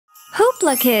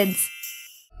Hoopla Kidz.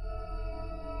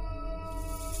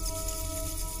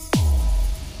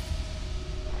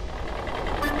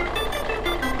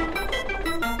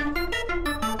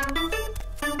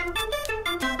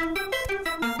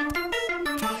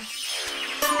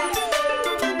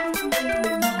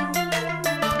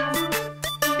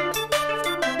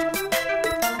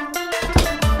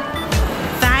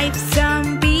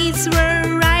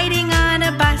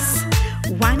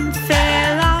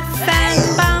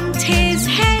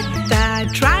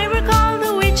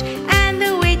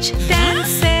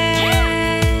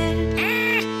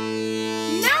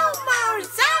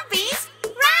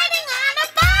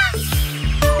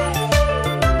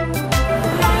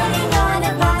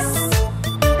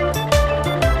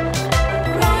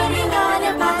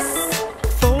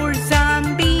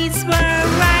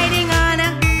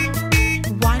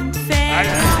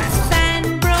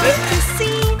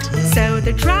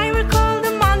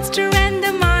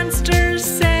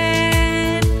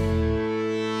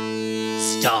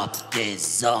 Stop these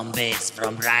zombies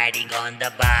from riding on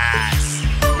the bus.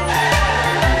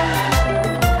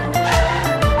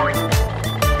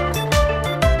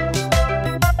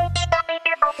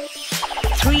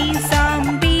 3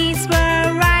 zombies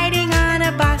were riding on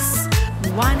a bus.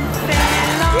 One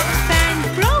fell off and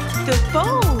broke the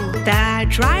bowl. The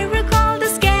driver called the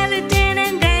skeleton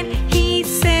and then he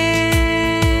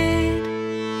said,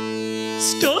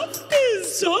 "Stop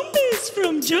these zombies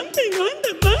from jumping on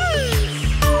the bus."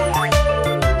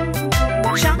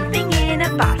 Jumping in a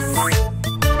bus.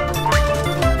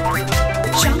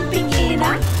 Jumping in a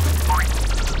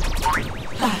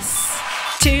bus.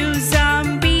 2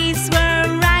 zombies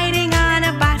were riding on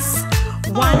a bus.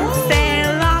 One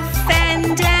fell off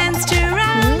and danced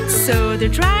around. So the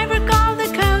driver called the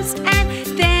coast and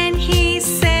then he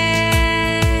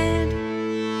said,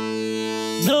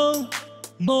 "No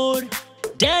more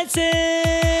dancing."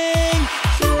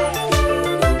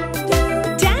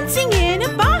 Dancing in a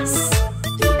bus.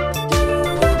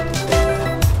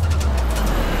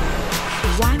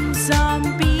 One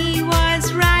zombie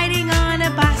was riding on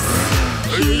a bus.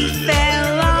 He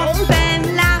fell off and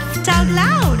laughed out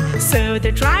loud. So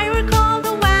the driver called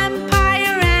the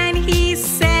vampire and he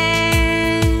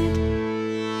said,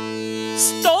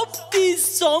 "Stop these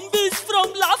zombies from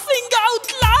laughing out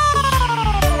loud."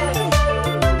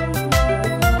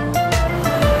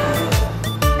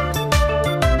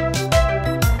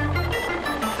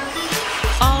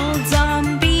 All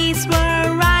zombies were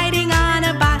riding on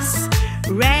a bus,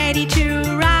 ready to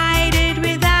ride it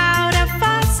without a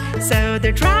fuss. So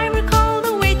the driver called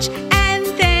the witch and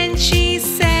then she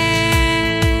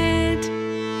said,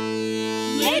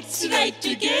 "Let's ride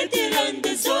together on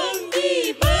the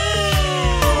zombie bus."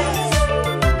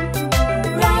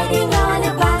 Riding on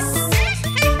a bus.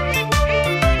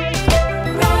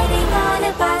 Riding on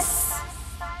a bus.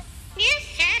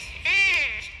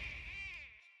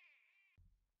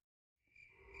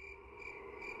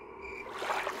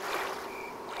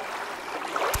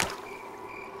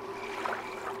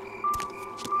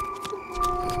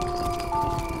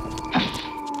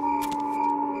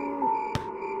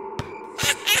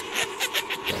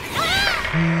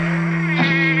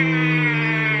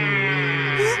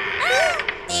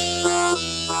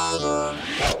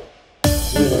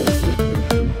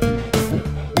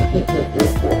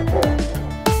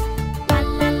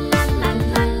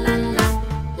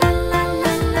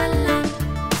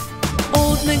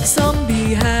 Old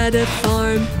MacZombie had a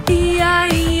farm,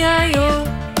 E-I-E-I-O.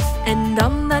 And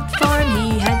on that farm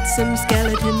he had some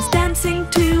skeletons dancing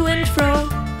to and fro.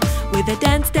 With a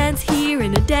dance dance here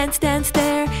and a dance dance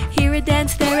there. Here a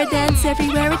dance, there a dance,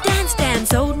 everywhere a dance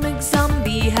dance. Old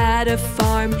MacZombie had a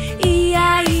farm,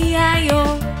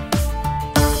 E-I-E-I-O.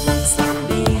 Old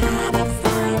MacZombie had a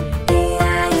farm,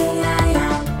 E-I-E-I-O.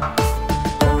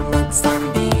 Old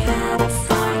MacZombie had a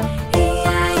farm,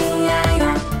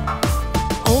 E-I-E-I-O.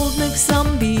 Old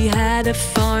MacZombie had a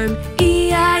farm,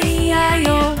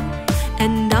 E-I-E-I-O.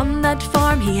 And on that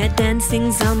farm he had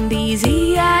dancing zombies,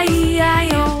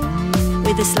 E-I-E-I-O.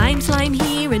 With a slime slime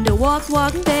here and a walk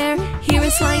walk there. Here a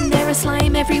slime, there a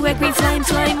slime, everywhere green slime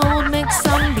slime. Old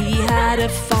MacZombie had a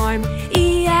farm,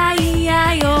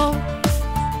 E-I-E-I-O.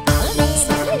 Old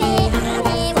MacZombie had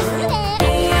a farm,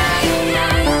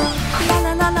 E-I-E-I-O. La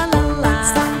la la la la la.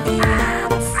 MacZombie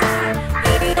had a farm,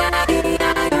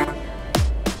 E-I-E-I-O.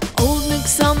 Old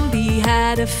MacZombie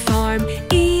had a farm,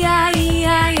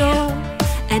 E-I-E-I-O.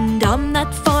 And on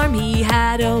that farm he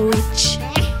had a witch.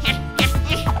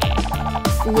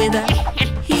 With a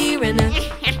here and a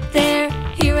there,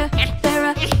 here a, there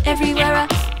a, everywhere a.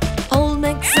 Old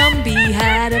MacZombie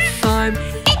had a farm.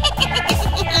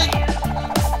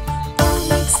 Old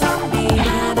MacZombie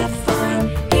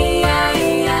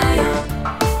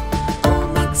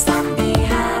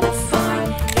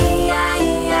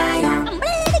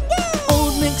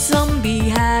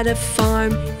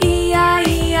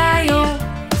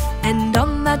And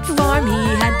on that farm he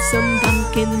had some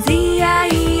pumpkins,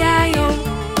 E-I-E-I-O.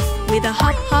 With a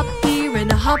hop, hop here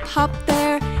and a hop, hop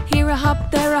there. Here a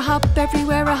hop, there a hop,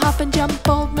 everywhere a hop and jump.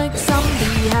 Old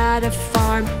McZombie had a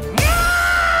farm.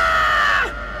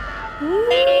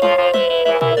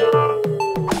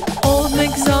 Old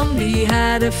McZombie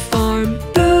had a farm.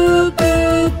 Boo,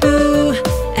 boo, boo.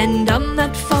 And on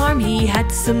that farm he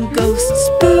had some ghosts.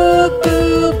 Boo,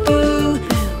 boo, boo.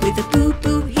 With a boo,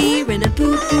 boo here and a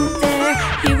boo, boo there.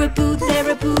 Here a boo, there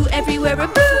a boo, everywhere a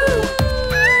boo.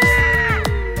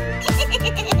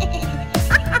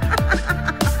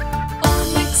 Old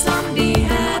McZombie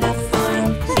had a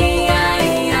farm.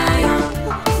 E-I-E-I-O.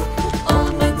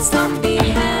 Old McZombie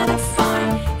had a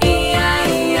farm.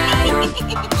 E-I-E-I-O.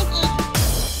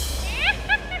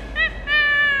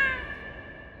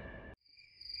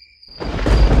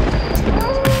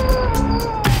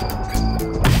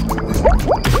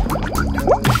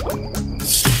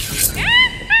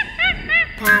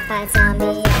 Papa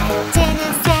Zombie at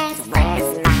dinner says, "Where's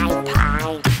my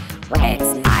pie?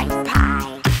 Where's my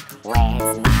pie?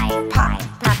 Where's my pie?"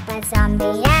 Papa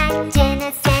Zombie at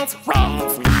dinner says,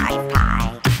 "Where's my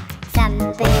pie?"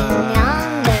 Something on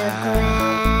the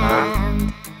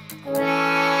ground.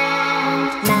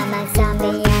 Mama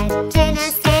Zombie at dinner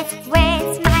says,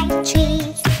 "Where's my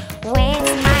cheese? Where's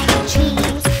my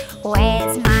cheese?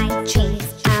 Where's my cheese?"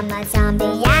 Mama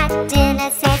Zombie at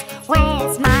dinner says,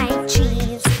 "Where's my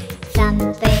cheese?"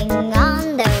 Something on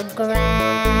the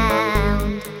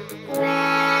ground.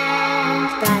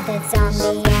 Brother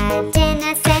Zombie at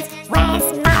dinner says, "Where's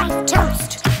my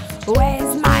toast?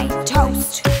 Where's my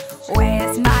toast?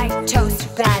 Where's my toast?"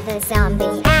 Brother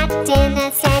Zombie at dinner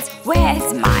says,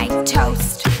 "Where's my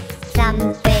toast?"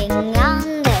 Something on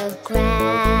the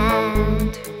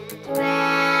ground.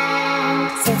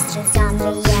 Sister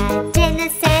Zombie at dinner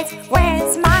says,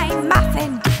 "Where's my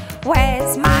muffin?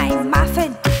 Where's my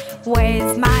muffin?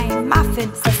 Where's my muffin?"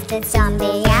 Sister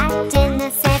Zombie at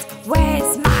dinner says,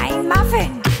 "Where's my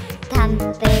muffin?"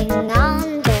 Thumping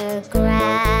on the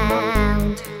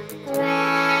ground.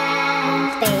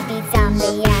 Baby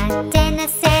Zombie at dinner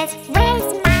says, "Where's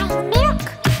my milk?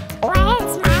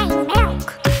 Where's my milk?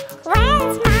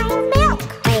 Where's my milk?"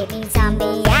 Baby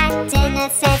Zombie at dinner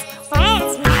says,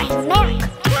 "Where's my milk?"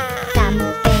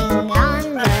 Thumping on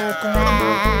the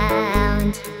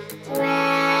ground.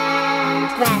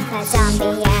 Grandpa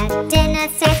Zombie